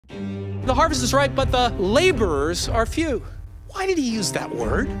The harvest is ripe, but the laborers are few. Why did he use that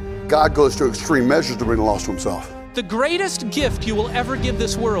word? God goes to extreme measures to bring the lost to himself. The greatest gift you will ever give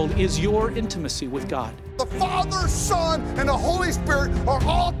this world is your intimacy with God. The Father, Son, and the Holy Spirit are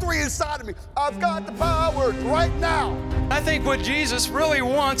all three inside of me. I've got the power right now. I think what Jesus really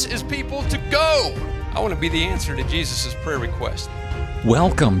wants is people to go. I want to be the answer to Jesus' prayer request.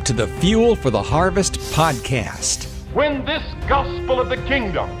 Welcome to the Fuel for the Harvest podcast. When this gospel of the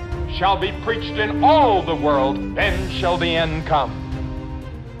kingdom shall be preached in all the world, then shall the end come.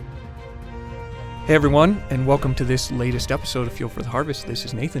 Hey everyone, and welcome to this latest episode of Fuel for the Harvest. This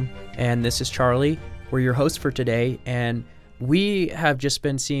is Nathan. And this is Charlie. We're your hosts for today, and we have just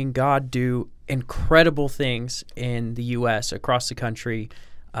been seeing God do incredible things in the U.S., across the country.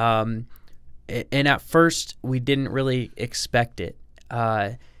 And at first, we didn't really expect it.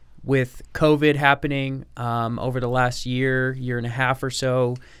 With COVID happening over the last year and a half or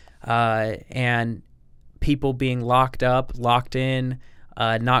so, and people being locked up, locked in,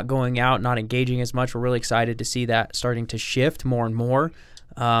 not going out, not engaging as much. We're really excited to see that starting to shift more and more.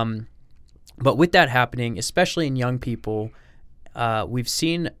 But with that happening, especially in young people, we've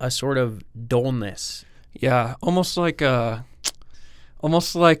seen a sort of dullness. Yeah, almost like a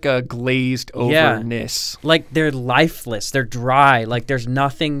glazed overness. Yeah, like they're lifeless, they're dry, like there's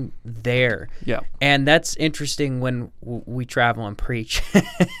nothing there. Yeah. And that's interesting when we travel and preach.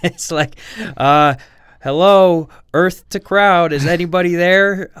 It's like, hello, earth to crowd, is anybody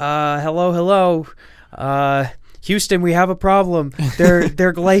there? Hello. Houston, we have a problem.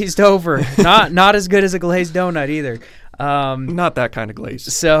 They're glazed over. Not as good as a glazed donut either. Not that kind of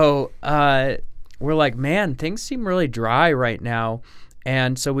glaze. So we're like, man, things seem really dry right now.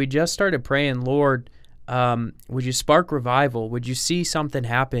 And so we just started praying, Lord, would you spark revival? Would you see something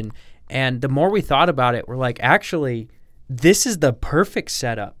happen? And the more we thought about it, we're like, actually, this is the perfect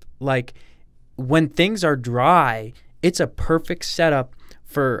setup. Like, when things are dry, it's a perfect setup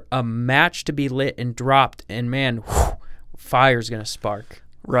for a match to be lit and dropped, and man, whew, fire's gonna spark.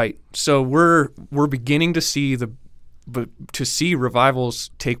 Right. So we're beginning to see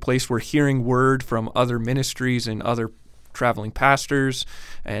revivals take place. We're hearing word from other ministries and other traveling pastors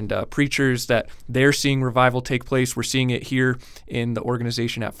and preachers that they're seeing revival take place. We're seeing it here in the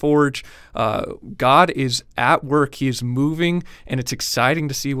organization at Forge. God is at work. He is moving, and it's exciting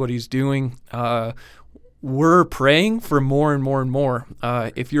to see what he's doing. We're praying for more and more and more.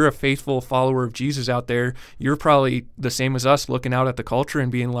 If you're a faithful follower of Jesus out there, you're probably the same as us, looking out at the culture and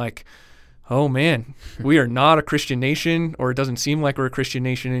being like, oh man, we are not a Christian nation, or it doesn't seem like we're a Christian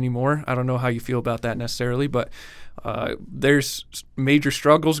nation anymore. I don't know how you feel about that necessarily, but there's major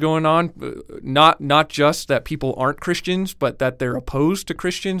struggles going on. Not just that people aren't Christians, but that they're opposed to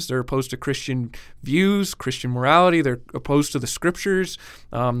Christians. They're opposed to Christian views, Christian morality. They're opposed to the scriptures.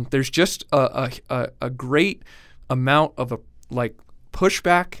 There's just a great amount of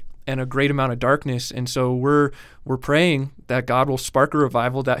pushback and a great amount of darkness. And so we're praying that God will spark a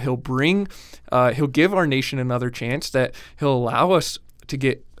revival, that he'll give our nation another chance, that he'll allow us to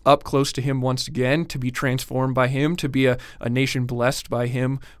get up close to him once again, to be transformed by him, to be a nation blessed by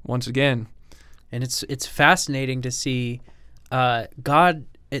him once again. And it's fascinating to see God,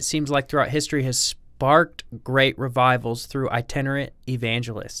 it seems like throughout history, has sparked great revivals through itinerant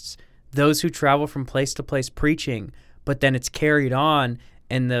evangelists, those who travel from place to place preaching, but then it's carried on,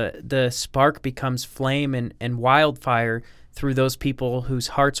 and the spark becomes flame and wildfire through those people whose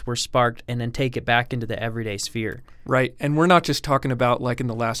hearts were sparked, and then take it back into the everyday sphere. Right. And we're not just talking about like in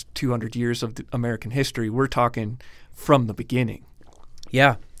the last 200 years of American history. We're talking from the beginning.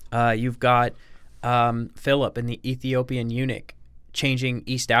 Yeah. You've got Philip and the Ethiopian eunuch changing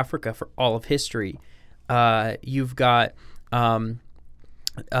East Africa for all of history. You've got Philip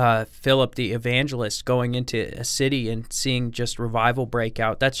the evangelist going into a city and seeing just revival break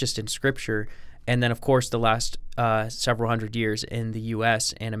out. That's just in Scripture. And then, of course, the last several hundred years in the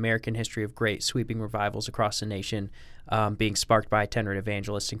U.S. and American history of great sweeping revivals across the nation being sparked by itinerant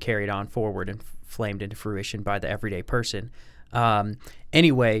evangelists and carried on forward and flamed into fruition by the everyday person.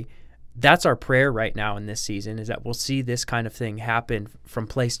 Anyway, that's our prayer right now in this season, is that we'll see this kind of thing happen from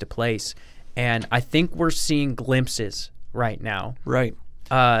place to place. And I think we're seeing glimpses right now. Right.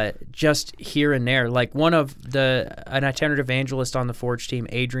 Just here and there. Like an itinerant evangelist on the Forge team,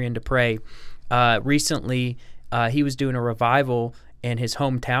 Adrian Dupre, recently he was doing a revival in his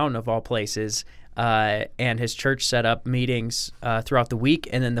hometown of all places, and his church set up meetings throughout the week,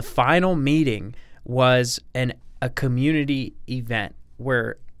 and then the final meeting was a community event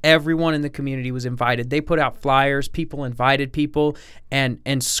where everyone in the community was invited. They put out flyers, people invited people,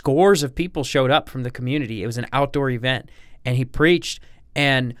 and scores of people showed up from the community. It was an outdoor event, and he preached,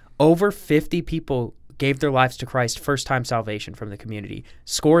 And over 50 people gave their lives to Christ, first-time salvation from the community.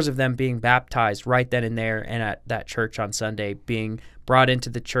 Scores of them being baptized right then and there and at that church on Sunday, being brought into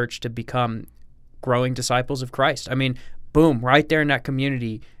the church to become growing disciples of Christ. I mean, boom, right there in that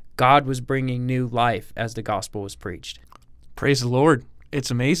community, God was bringing new life as the gospel was preached. Praise the Lord.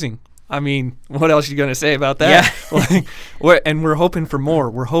 It's amazing. I mean, what else are you going to say about that? Yeah. And we're hoping for more.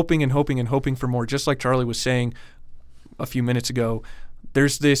 We're hoping and hoping and hoping for more. Just like Charlie was saying a few minutes ago,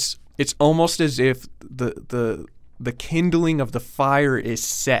 there's this, it's almost as if the kindling of the fire is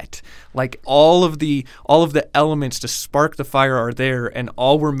set. Like all of the elements to spark the fire are there, and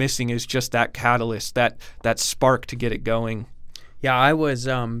all we're missing is just that catalyst, that spark to get it going. Yeah, I was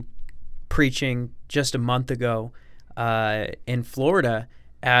preaching just a month ago in Florida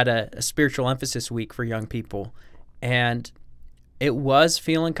at a spiritual emphasis week for young people, and it was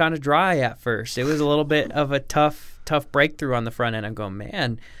feeling kind of dry at first. It was a little bit of a tough breakthrough on the front end. I'm going,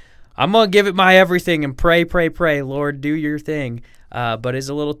 man, I'm going to give it my everything and pray, Lord, do your thing. But it's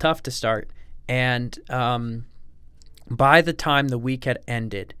a little tough to start. And by the time the week had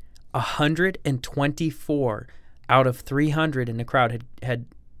ended, 124 out of 300 in the crowd had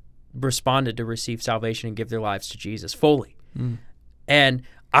responded to receive salvation and give their lives to Jesus fully. Mm. And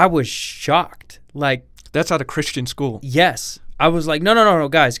I was shocked. Like, that's out of Christian school. Yes. I was like, no,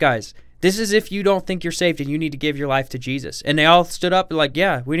 guys. This is if you don't think you're saved and you need to give your life to Jesus. And they all stood up and like,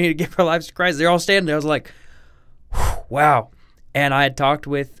 yeah, we need to give our lives to Christ. They're all standing there. I was like, wow. And I had talked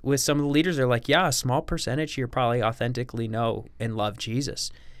with some of the leaders. They're like, yeah, a small percentage here probably authentically know and love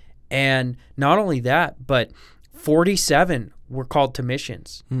Jesus. And not only that, but 47 were called to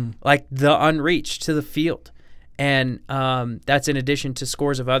missions, like the unreached, to the field. And that's in addition to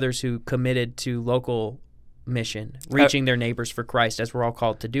scores of others who committed to local mission, reaching their neighbors for Christ, as we're all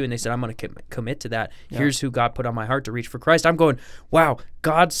called to do. And they said, I'm going to commit to that. Yeah. Here's who God put on my heart to reach for Christ. I'm going, wow,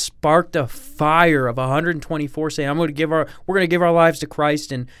 God sparked a fire of 124 saying, we're going to give our lives to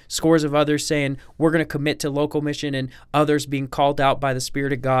Christ, and scores of others saying, we're going to commit to local mission, and others being called out by the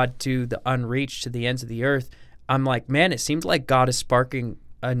Spirit of God to the unreached, to the ends of the earth. I'm like, man, it seems like God is sparking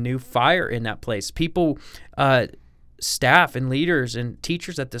a new fire in that place. People, staff and leaders and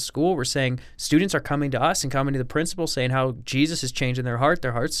teachers at the school were saying students are coming to us and coming to the principal saying how Jesus is changing their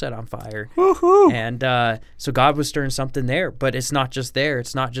heart's set on fire. Woo-hoo. And so God was stirring something there. But it's not just there.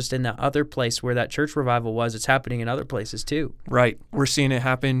 It's not just in that other place where that church revival was. It's happening in other places too. Right. We're seeing it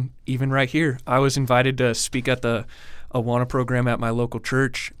happen even right here. I was invited to speak at the Awana program at my local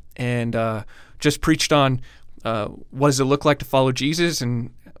church, and just preached on what does it look like to follow Jesus,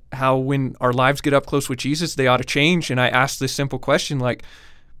 and how when our lives get up close with Jesus, they ought to change. And I asked this simple question, like,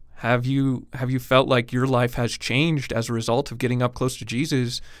 have you felt like your life has changed as a result of getting up close to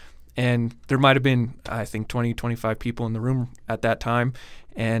Jesus? And there might have been, I think, 20, 25 people in the room at that time.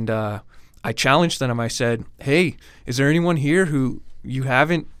 And I challenged them. I said, hey, is there anyone here who you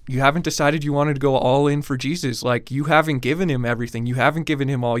haven't decided you wanted to go all in for Jesus? Like, you haven't given him everything. You haven't given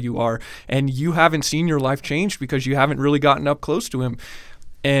him all you are. And you haven't seen your life change because you haven't really gotten up close to him.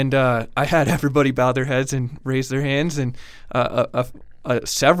 And I had everybody bow their heads and raise their hands, and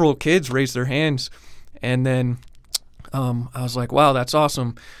several kids raised their hands. And then I was like, wow, that's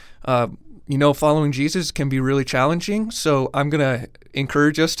awesome. Following Jesus can be really challenging. So I'm going to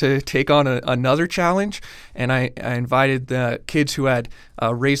encourage us to take on another challenge. And I invited the kids who had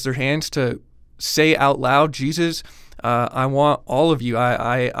raised their hands to say out loud, Jesus, I want all of you.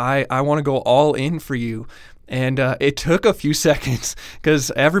 I want to go all in for you. And it took a few seconds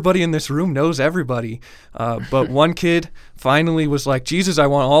because everybody in this room knows everybody. But one kid finally was like, Jesus, I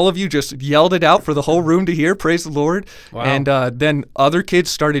want all of you, just yelled it out for the whole room to hear. Praise the Lord. Wow. And then other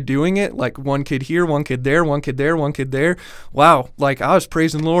kids started doing it, like one kid here, one kid there, one kid there, one kid there. Wow. Like, I was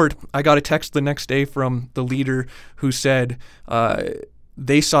praising the Lord. I got a text the next day from the leader who said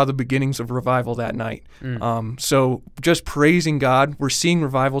they saw the beginnings of revival that night. So just praising God. We're seeing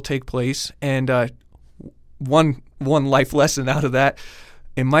revival take place. And one life lesson out of that,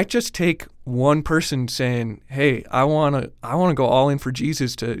 it might just take one person saying, hey, I want to go all in for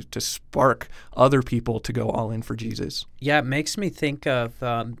Jesus to spark other people to go all in for Jesus. Yeah, it makes me think of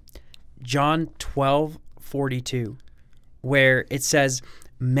John 12:42, where it says,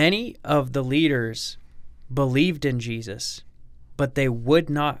 many of the leaders believed in Jesus, but they would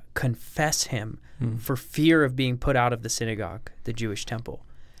not confess him for fear of being put out of the synagogue, the Jewish temple.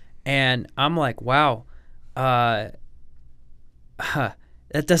 And I'm like, wow. That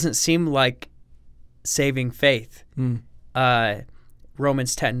doesn't seem like saving faith.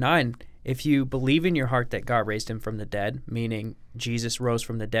 Romans 10:9, if you believe in your heart that God raised him from the dead, meaning Jesus rose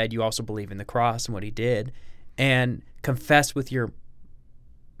from the dead, you also believe in the cross and what he did, and confess with your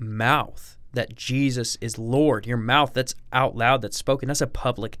mouth that Jesus is Lord, your mouth that's out loud, that's spoken, that's a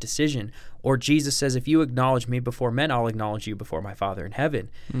public decision. Or Jesus says, if you acknowledge me before men, I'll acknowledge you before my Father in heaven.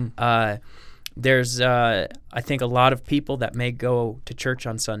 There's, I think, a lot of people that may go to church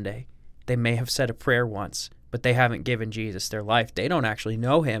on Sunday. They may have said a prayer once, but they haven't given Jesus their life. They don't actually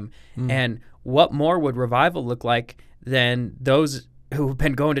know him. And what more would revival look like than those who've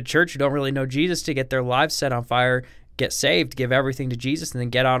been going to church who don't really know Jesus to get their lives set on fire, get saved, give everything to Jesus, and then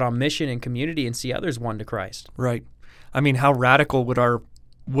get out on mission and community and see others won to Christ. Right. I mean, how radical would our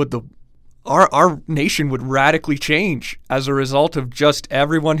nation would radically change as a result of just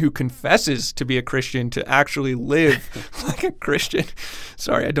everyone who confesses to be a Christian to actually live like a Christian.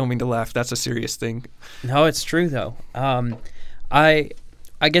 Sorry, I don't mean to laugh. That's a serious thing. No, it's true though. I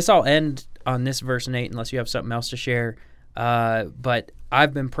guess I'll end on this verse, Nate, unless you have something else to share. But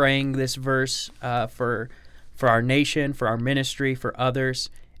I've been praying this verse for our nation, for our ministry, for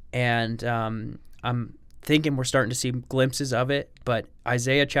others, and I'm thinking we're starting to see glimpses of it. But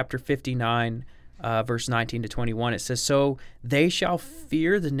Isaiah chapter 59, verse 19 to 21, it says, "So they shall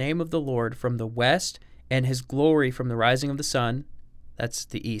fear the name of the Lord from the west, and his glory from the rising of the sun." That's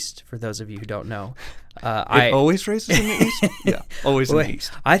the east, for those of you who don't know. It always raises in the east? Yeah, always in the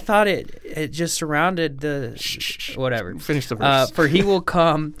east. I thought it just surrounded the... Whatever. Finish the verse. "For he will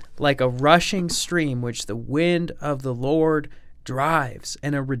come like a rushing stream, which the wind of the Lord drives,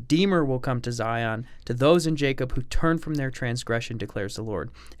 and a Redeemer will come to Zion, to those in Jacob who turn from their transgression, declares the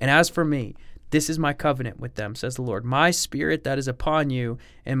Lord. And as for me, this is my covenant with them, says the Lord. My spirit that is upon you,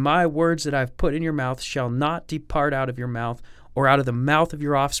 and my words that I've put in your mouth shall not depart out of your mouth, or out of the mouth of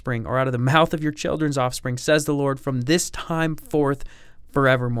your offspring, or out of the mouth of your children's offspring, says the Lord, from this time forth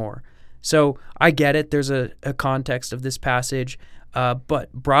forevermore." So I get it. There's a context of this passage.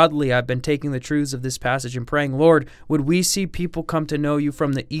 But broadly, I've been taking the truths of this passage and praying, Lord, would we see people come to know you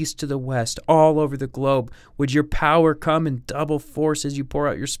from the east to the west, all over the globe? Would your power come in double force as you pour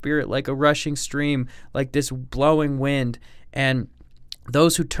out your spirit like a rushing stream, like this blowing wind? And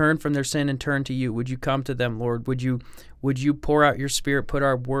those who turn from their sin and turn to you, would you come to them, Lord? Would you pour out your spirit, put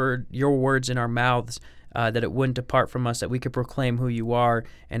your words in our mouths, that it wouldn't depart from us, that we could proclaim who you are,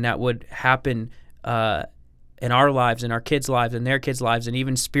 and that would happen in our lives, in our kids' lives, in their kids' lives, and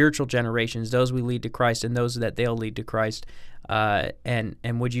even spiritual generations, those we lead to Christ and those that they'll lead to Christ. And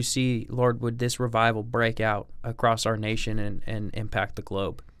would you see, Lord, would this revival break out across our nation and impact the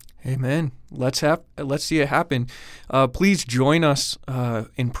globe? Amen. Let's see it happen. Please join us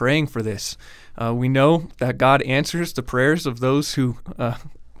in praying for this. We know that God answers the prayers of those who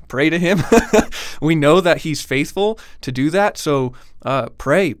pray to him. We know that he's faithful to do that. So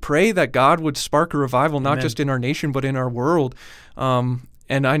pray that God would spark a revival, not Amen. just in our nation, but in our world.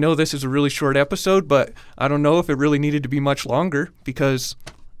 And I know this is a really short episode, but I don't know if it really needed to be much longer, because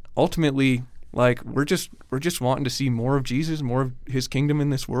ultimately, like, we're just wanting to see more of Jesus, more of his kingdom in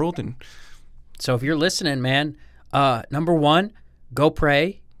this world. And so if you're listening, man, number one, go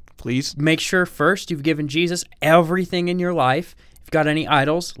pray. Please make sure first you've given Jesus everything in your life. If you've got any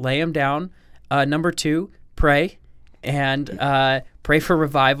idols, lay them down. Number two, pray, and pray for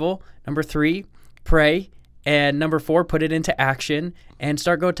revival. Number three, pray. And number four, put it into action and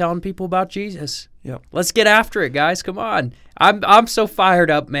start telling people about Jesus. Yep. Let's get after it, guys. Come on. I'm so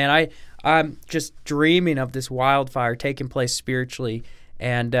fired up, man. I'm just dreaming of this wildfire taking place spiritually.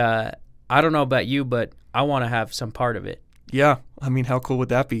 And I don't know about you, but I want to have some part of it. Yeah. I mean, how cool would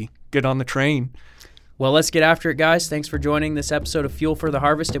that be? Get on the train. Well, let's get after it, guys. Thanks for joining this episode of Fuel for the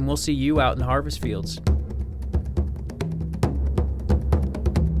Harvest, and we'll see you out in the harvest fields.